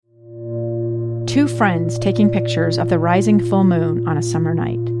Two friends taking pictures of the rising full moon on a summer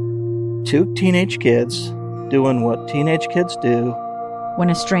night. Two teenage kids doing what teenage kids do. When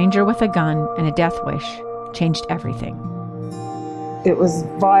a stranger with a gun and a death wish changed everything. It was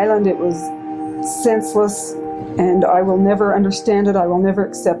violent, it was senseless, and I will never understand it, I will never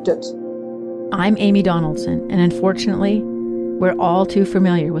accept it. I'm Amy Donaldson, and unfortunately, we're all too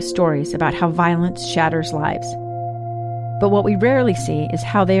familiar with stories about how violence shatters lives. But what we rarely see is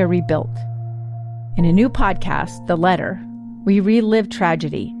how they are rebuilt. In a new podcast, The Letter, we relive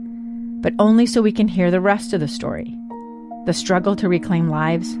tragedy, but only so we can hear the rest of the story. The struggle to reclaim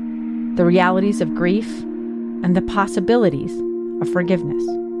lives, the realities of grief, and the possibilities of forgiveness.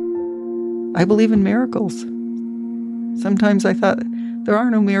 I believe in miracles. Sometimes I thought, there are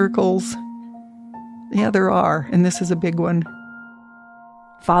no miracles. Yeah, there are, and this is a big one.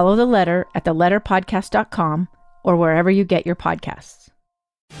 Follow The Letter at theletterpodcast.com or wherever you get your podcasts.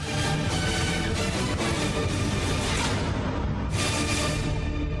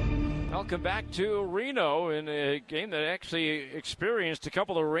 Welcome back to Reno in a game that actually experienced a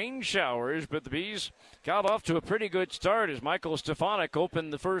couple of rain showers, but the Bees got off to a pretty good start as Michael Stefanik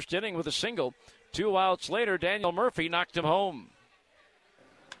opened the first inning with a single. 2 outs later, Daniel Murphy knocked him home.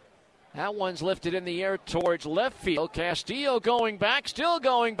 That one's lifted in the air towards left field. Castillo going back, still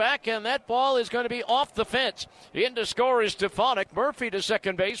going back, and that ball is going to be off the fence. In to score is Stefanik. Murphy to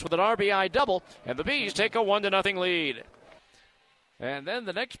second base with an RBI double, and the Bees take a 1-0 lead. And then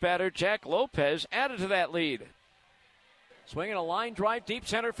the next batter, Jack Lopez, added to that lead. Swinging a line drive deep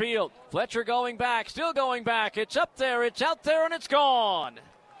center field. Fletcher going back, still going back. It's up there, it's out there, and it's gone.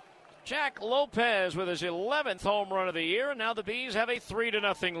 Jack Lopez with his 11th home run of the year, and now the Bees have a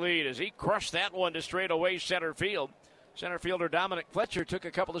 3-0 lead as he crushed that one to straightaway center field. Center fielder Dominic Fletcher took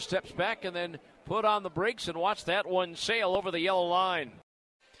a couple of steps back and then put on the brakes and watched that one sail over the yellow line.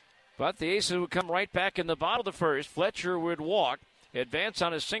 But the Aces would come right back in the bottom of the first. Fletcher would walk, advance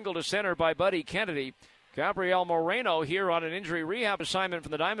on a single to center by Buddy Kennedy. Gabriel Moreno here on an injury rehab assignment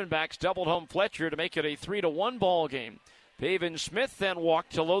from the Diamondbacks doubled home Fletcher to make it a 3-1 ball game. Pavin Smith then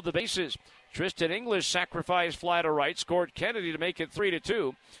walked to load the bases. Tristan English sacrificed fly to right, scored Kennedy to make it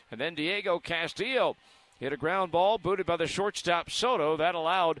 3-2. And then Diego Castillo hit a ground ball, booted by the shortstop Soto. That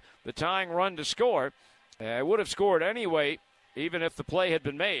allowed the tying run to score. Would have scored anyway, even if the play had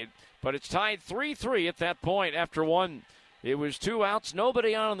been made. But it's tied 3-3 at that point after one. It was 2 outs,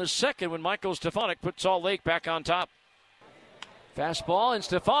 nobody on in the second when Michael Stefanik put Salt Lake back on top. Fastball, and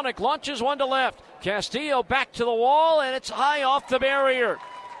Stefanik launches one to left. Castillo back to the wall, and it's high off the barrier.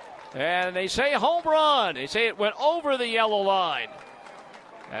 And they say home run. They say it went over the yellow line.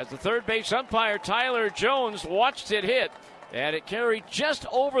 As the third base umpire, Tyler Jones, watched it hit, and it carried just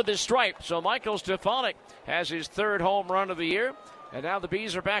over the stripe. So Michael Stefanik has his third home run of the year, and now the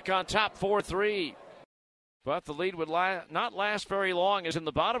Bees are back on top 4-3. But the lead would not last very long, as in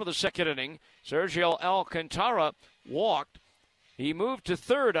the bottom of the second inning, Sergio Alcantara walked. He moved to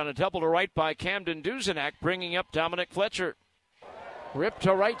third on a double to right by Camden Duzenak, bringing up Dominic Fletcher. Ripped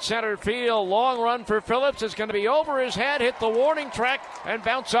to right center field. Long run for Phillips. It's going to be over his head, hit the warning track, and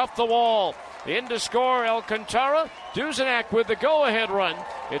bounce off the wall. In to score Alcantara. Duzenak with the go-ahead run.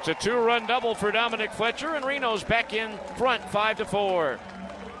 It's a 2-run double for Dominic Fletcher, and Reno's back in front 5-4.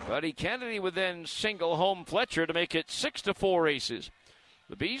 Buddy Kennedy would then single home Fletcher to make it 6-4 Aces.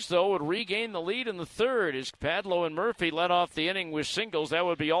 The Bees, though, would regain the lead in the third as Padlo and Murphy led off the inning with singles. That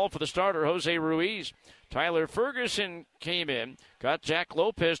would be all for the starter, Jose Ruiz. Tyler Ferguson came in, got Jack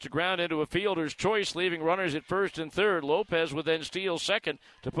Lopez to ground into a fielder's choice, leaving runners at first and third. Lopez would then steal second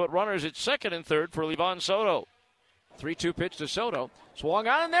to put runners at second and third for Livan Soto. 3-2 pitch to Soto. Swung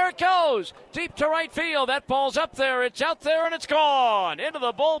on, and there it goes. Deep to right field. That ball's up there. It's out there, and it's gone. Into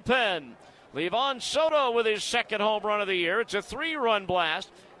the bullpen. Livan Soto with his second home run of the year. It's a 3-run blast,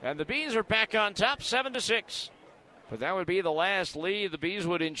 and the Bees are back on top 7-6. But that would be the last lead the Bees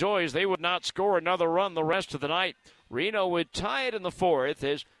would enjoy, as they would not score another run the rest of the night. Reno would tie it in the fourth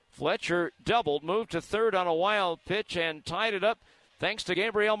as Fletcher doubled, moved to third on a wild pitch, and tied it up thanks to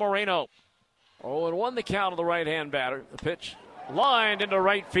Gabriel Moreno. 0-1 the count of the right-hand batter. The pitch lined into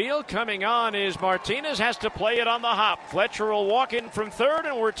right field. Coming on is Martinez. Has to play it on the hop. Fletcher will walk in from third,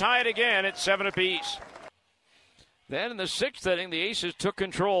 and we're tied again at 7 apiece. Then in the sixth inning, the Aces took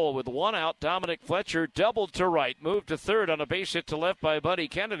control with 1 out. Dominic Fletcher doubled to right, moved to third on a base hit to left by Buddy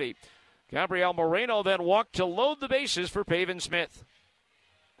Kennedy. Gabriel Moreno then walked to load the bases for Pavin Smith.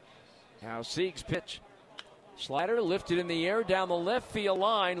 Now Sieg's pitch. Slider lifted in the air down the left field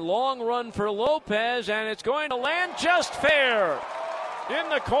line. Long run for Lopez, and it's going to land just fair. In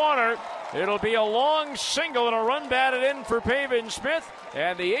the corner, It'll be a long single and a run batted in for Pavin Smith,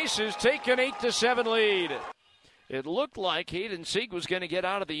 and the Aces take an 8-7 lead. It looked like Hayden Sieg was going to get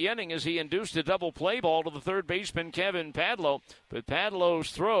out of the inning as he induced a double play ball to the third baseman Kevin Padlow, but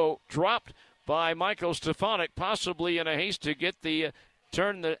Padlow's throw dropped by Michael Stefanik, possibly in a haste to get the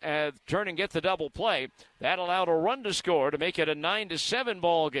turn and get the double play. That allowed a run to score to make it a 9-7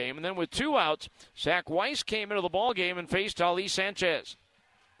 ball game. And then with 2 outs, Zach Weiss came into the ball game and faced Ali Sanchez.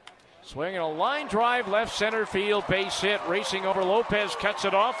 Swinging a line drive, left center field, base hit, racing over Lopez, cuts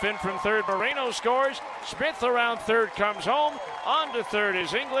it off, in from third, Moreno scores. Smith around third comes home, on to third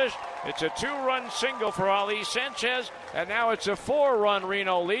is English. It's a 2-run single for Ali Sanchez, and now it's a 4-run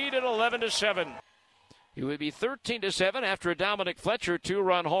Reno lead at 11-7. It would be 13-7 after a Dominic Fletcher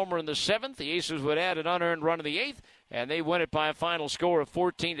 2-run homer in the 7th. The Aces would add an unearned run in the 8th, and they win it by a final score of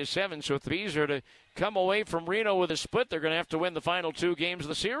 14-7. So if the Bees are to come away from Reno with a split, they're going to have to win the final 2 games of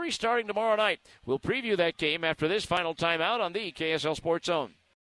the series starting tomorrow night. We'll preview that game after this final timeout on the KSL Sports Zone.